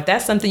 Now, if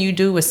that's something you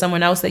do with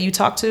someone else that you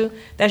talk to,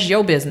 that's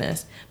your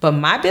business. But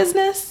my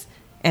business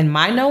and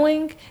my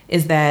knowing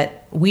is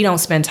that we don't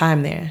spend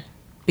time there,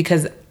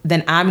 because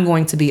then I'm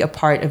going to be a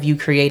part of you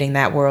creating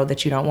that world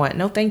that you don't want.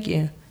 No, thank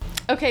you.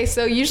 Okay,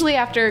 so usually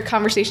after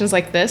conversations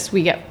like this,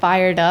 we get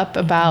fired up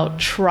about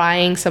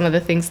trying some of the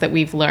things that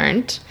we've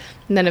learned,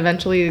 and then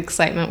eventually the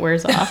excitement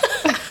wears off.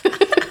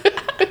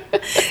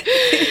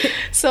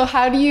 So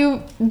how do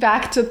you,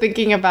 back to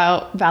thinking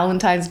about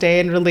Valentine's Day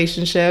and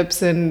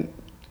relationships and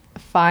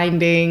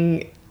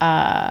finding,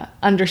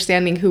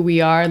 understanding who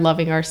we are,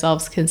 loving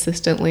ourselves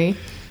consistently,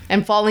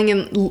 and falling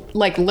in,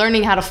 like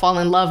learning how to fall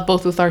in love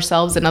both with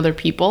ourselves and other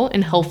people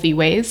in healthy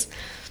ways.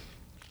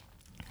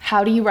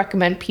 How do you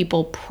recommend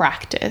people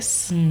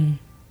practice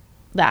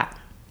that?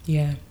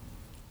 Yeah.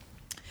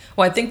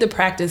 Well, I think the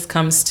practice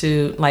comes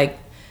to like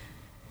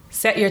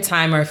set your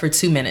timer for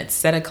 2 minutes,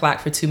 set a clock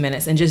for 2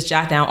 minutes, and just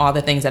jot down all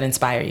the things that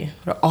inspire you,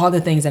 or all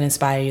the things that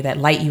inspire you, that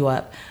light you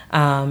up.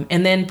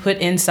 And then put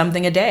in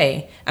something a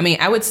day. I mean,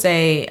 I would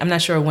say, I'm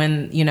not sure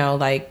when,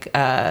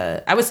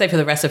 I would say for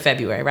the rest of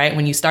February, right?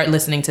 When you start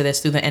listening to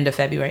this through the end of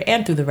February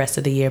and through the rest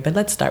of the year, but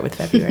let's start with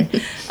February.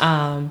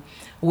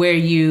 Where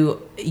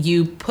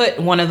you put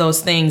one of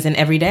those things in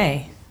every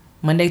day,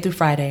 Monday through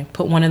Friday,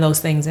 put one of those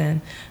things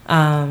in.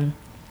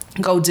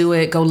 Go do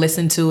it, go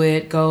listen to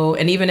it, go.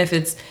 And even if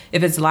it's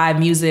live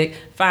music,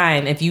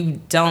 fine. If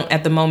you don't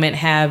at the moment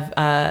have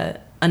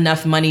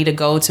enough money to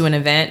go to an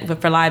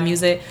event for live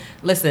music,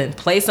 listen,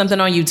 play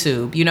something on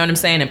YouTube, you know what I'm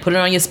saying? And put it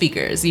on your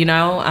speakers,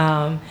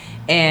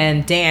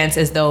 and dance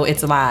as though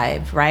it's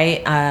live,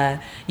 right?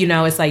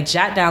 It's like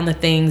jot down the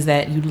things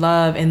that you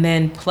love and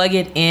then plug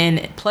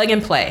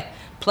and play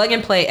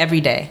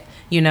every day,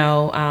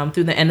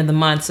 through the end of the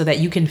month, so that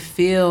you can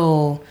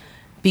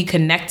be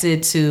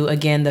connected to,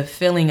 again, the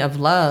feeling of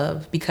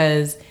love,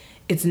 because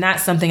it's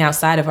not something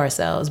outside of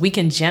ourselves. We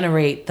can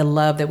generate the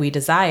love that we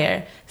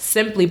desire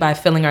simply by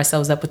filling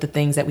ourselves up with the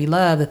things that we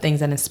love, the things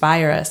that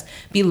inspire us.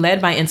 Be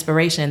led by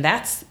inspiration.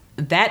 That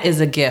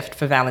is a gift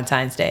for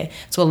Valentine's Day,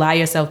 to allow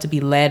yourself to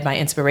be led by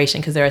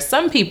inspiration, because there are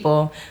some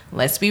people,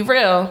 let's be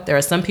real, there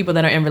are some people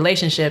that are in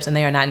relationships and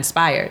they are not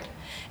inspired.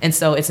 And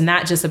so it's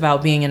not just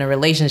about being in a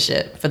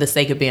relationship for the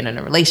sake of being in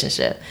a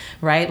relationship,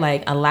 right?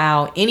 Like,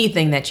 allow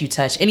anything that you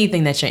touch,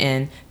 anything that you're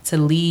in, to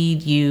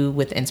lead you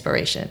with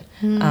inspiration.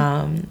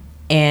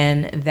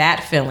 And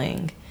that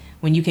feeling,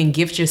 when you can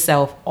gift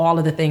yourself all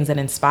of the things that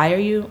inspire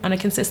you on a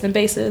consistent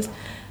basis,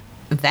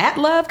 that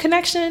love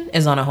connection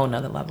is on a whole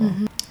nother level.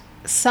 Mm-hmm.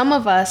 Some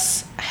of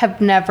us have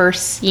never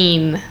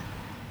seen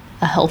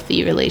a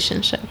healthy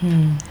relationship.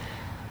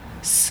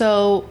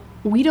 So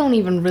we don't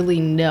even really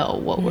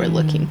know what we're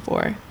looking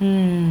for.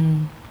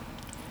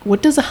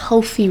 What does a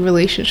healthy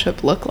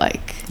relationship look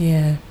like?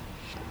 Yeah.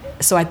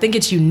 So I think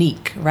it's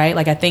unique, right?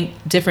 Like, I think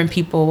different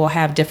people will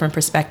have different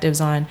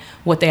perspectives on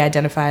what they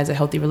identify as a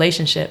healthy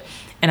relationship.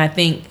 And I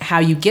think how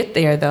you get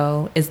there,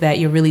 though, is that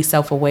you're really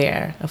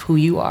self-aware of who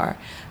you are,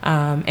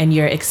 and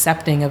you're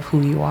accepting of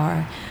who you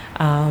are.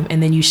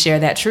 And then you share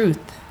that truth,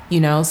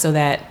 so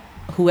that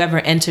whoever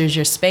enters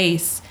your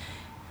space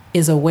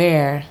is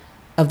aware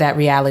of that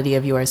reality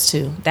of yours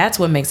too. That's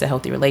what makes a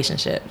healthy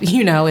relationship.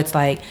 It's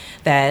like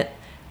that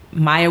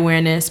my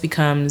awareness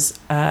becomes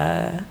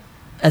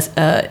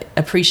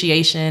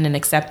appreciation and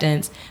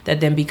acceptance that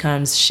then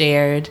becomes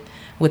shared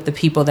with the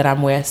people that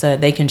I'm with, so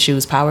that they can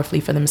choose powerfully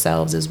for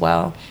themselves as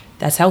well.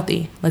 That's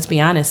healthy. Let's be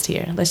honest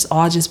here. Let's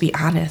all just be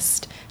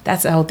honest.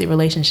 That's a healthy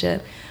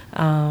relationship.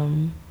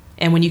 And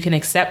when you can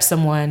accept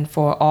someone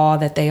for all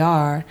that they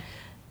are,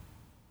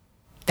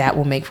 that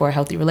will make for a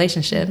healthy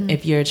relationship.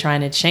 If you're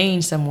trying to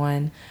change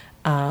someone,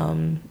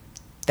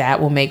 that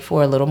will make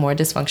for a little more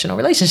dysfunctional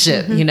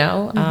relationship,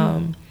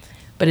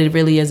 But it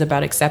really is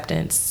about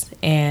acceptance,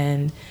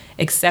 and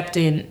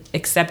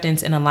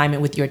acceptance in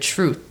alignment with your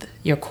truth,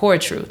 your core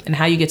truth. And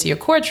how you get to your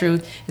core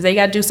truth is that you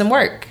got to do some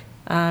work.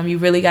 You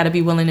really got to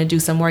be willing to do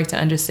some work to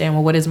understand,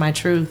 well, what is my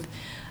truth?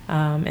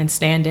 And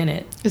stand in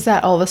it. Is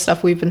that all the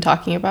stuff we've been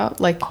talking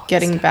about? Like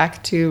getting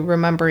back to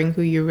remembering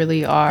who you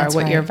really are,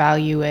 what your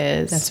value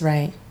is. That's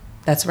right.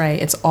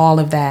 It's all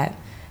of that,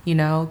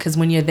 because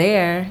when you're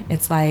there,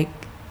 it's like,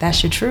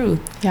 that's your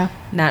truth. Yeah.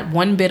 Not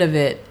one bit of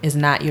it is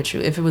not your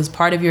truth. If it was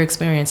part of your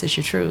experience, it's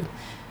your truth.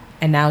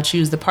 And now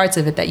choose the parts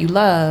of it that you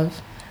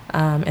love,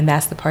 and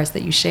that's the parts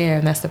that you share,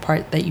 and that's the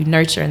part that you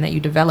nurture and that you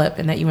develop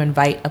and that you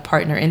invite a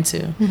partner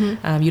into.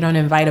 You don't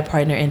invite a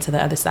partner into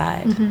the other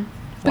side.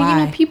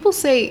 Why? But people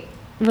say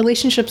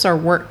relationships are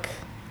work.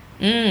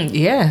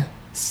 Yeah.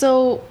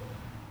 So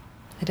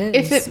it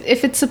is.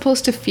 If it's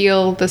supposed to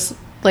feel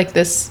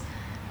this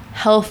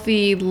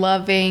healthy,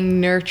 loving,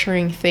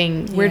 nurturing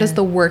thing, where does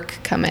the work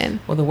come in?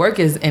 Well, the work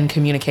is in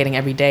communicating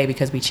every day,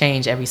 because we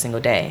change every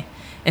single day.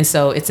 And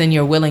so it's in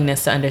your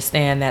willingness to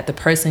understand that the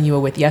person you were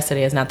with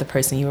yesterday is not the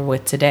person you were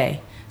with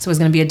today. So it's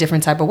going to be a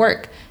different type of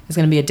work. It's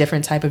going to be a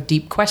different type of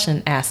deep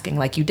question asking,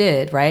 like you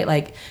did, right?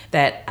 Like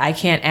that I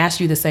can't ask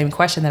you the same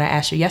question that I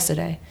asked you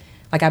yesterday.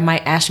 Like I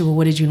might ask you, well,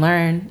 what did you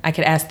learn? I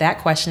could ask that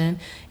question.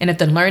 And if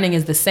the learning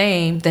is the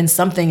same, then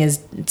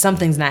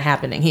something's not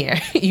happening here.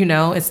 You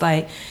know, it's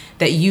like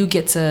that you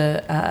get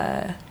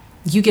to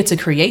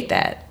create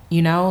that,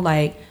 you know,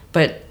 like,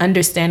 but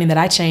understanding that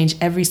I change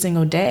every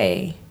single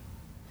day.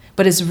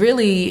 But it's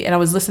really, and I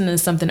was listening to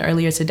something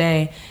earlier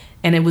today,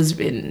 and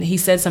he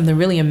said something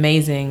really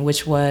amazing,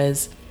 which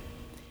was,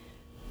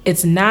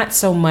 it's not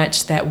so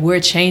much that we're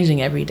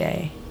changing every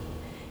day.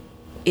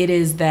 It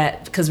is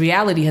that, because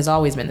reality has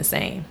always been the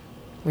same.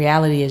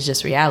 Reality is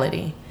just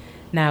reality.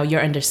 Now,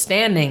 your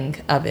understanding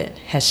of it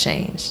has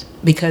changed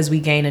because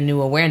we gain a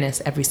new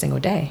awareness every single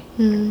day.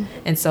 Mm-hmm.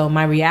 And so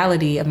my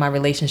reality of my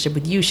relationship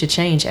with you should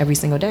change every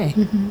single day.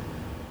 Mm-hmm.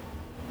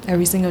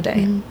 Every single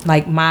day.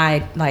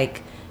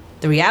 Mm-hmm.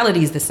 The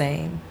reality is the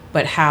same,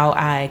 but how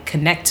I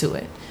connect to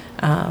it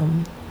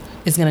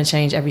is going to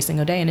change every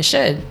single day. And it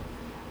should.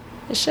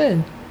 It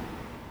should.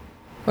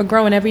 We're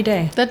growing every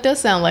day. That does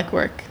sound like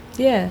work.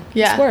 Yeah.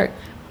 It's work.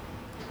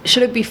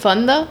 Should it be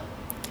fun, though?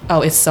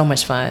 Oh, it's so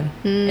much fun.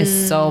 It's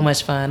so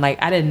much fun.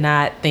 Like, I did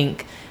not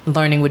think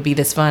learning would be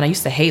this fun. I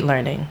used to hate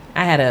learning.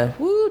 I had a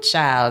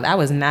child. I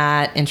was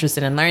not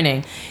interested in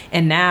learning.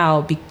 And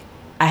now,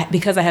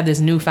 because I have this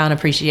newfound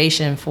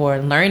appreciation for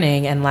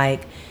learning, and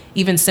like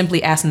even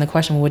simply asking the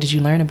question, well, what did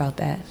you learn about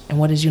that? And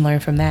what did you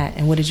learn from that?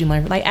 And what did you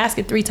learn? Like, ask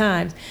it 3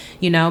 times,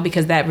 you know,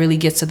 because that really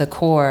gets to the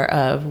core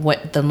of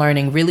what the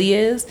learning really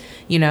is,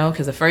 you know,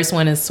 because the first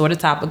one is sort of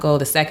topical.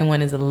 The second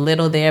one is a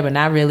little there, but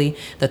not really.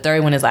 The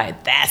third one is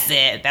like, that's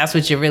it. That's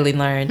what you really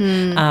learned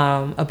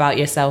about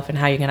yourself and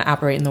how you're going to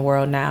operate in the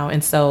world now.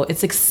 And so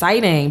it's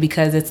exciting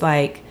because it's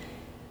like,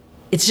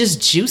 it's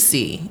just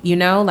juicy, you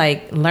know,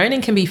 like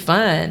learning can be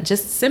fun.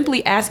 Just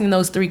simply asking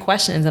those 3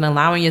 questions and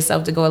allowing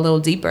yourself to go a little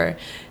deeper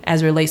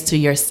as it relates to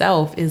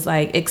yourself is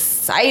like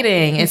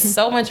exciting. It's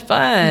so much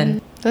fun.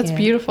 That's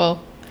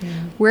beautiful. Yeah.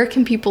 Where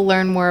can people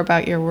learn more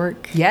about your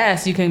work?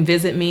 Yes, you can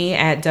visit me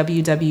at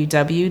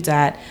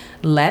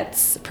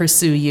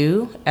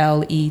www.letspursueyou,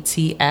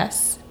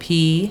 LETSP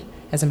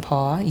as in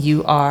Paul,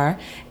 URSUE.com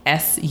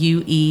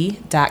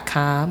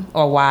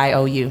or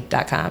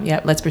YOU.com.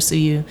 Yep,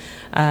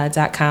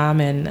 letspursueyou.com.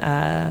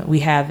 And we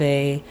have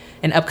an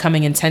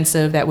upcoming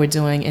intensive that we're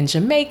doing in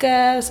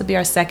Jamaica. This will be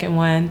our second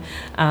one.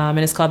 And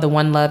it's called the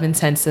One Love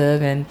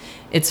Intensive. And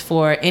it's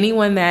for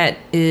anyone that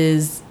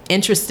is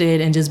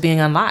interested in just being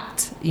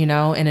unlocked, you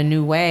know, in a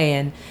new way.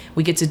 And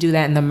we get to do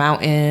that in the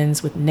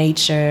mountains with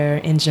nature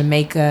in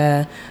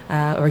Jamaica,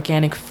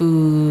 organic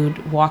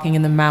food, walking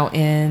in the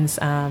mountains,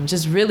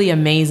 just really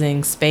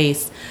amazing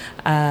space.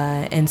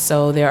 And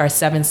so there are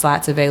 7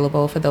 slots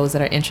available for those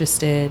that are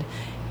interested.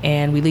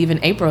 And we leave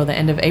in April, the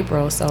end of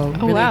April. So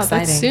really exciting.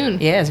 That's soon.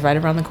 Yeah, it's right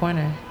around the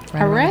corner.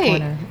 All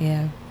right.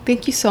 Yeah.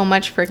 Thank you so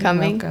much for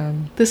coming. You're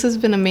welcome. This has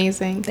been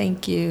amazing.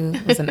 Thank you.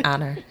 It was an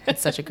honor.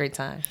 It's such a great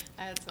time.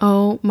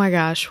 Oh my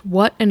gosh,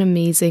 what an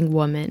amazing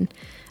woman.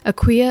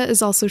 Akua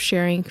is also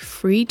sharing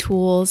free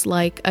tools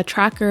like a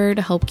tracker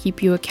to help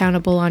keep you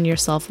accountable on your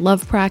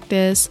self-love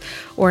practice,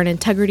 or an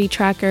integrity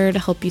tracker to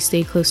help you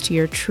stay close to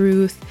your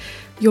truth.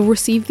 You'll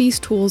receive these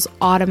tools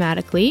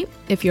automatically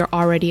if you're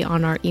already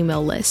on our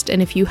email list.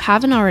 And if you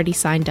haven't already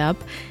signed up,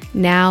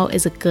 now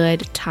is a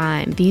good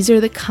time. These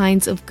are the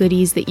kinds of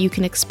goodies that you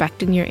can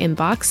expect in your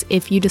inbox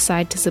if you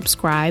decide to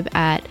subscribe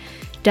at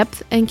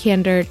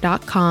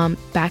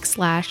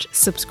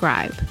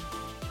depthandcandor.com/subscribe.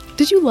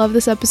 Did you love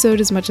this episode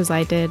as much as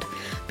I did?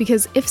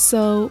 Because if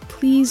so,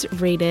 please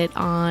rate it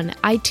on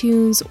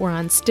iTunes or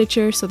on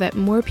Stitcher so that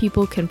more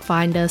people can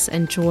find us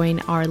and join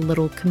our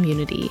little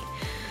community.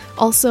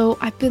 Also,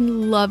 I've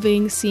been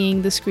loving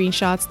seeing the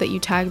screenshots that you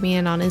tag me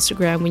in on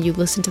Instagram when you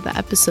listen to the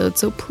episode,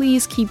 so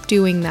please keep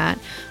doing that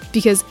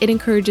because it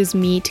encourages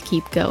me to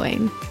keep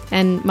going.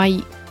 And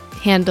my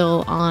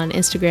handle on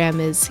Instagram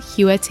is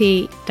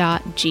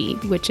hiwote.g,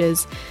 which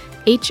is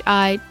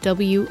HIWOTE.g.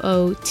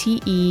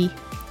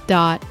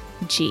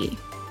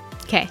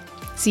 Okay,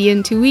 see you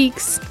in 2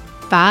 weeks.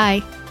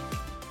 Bye.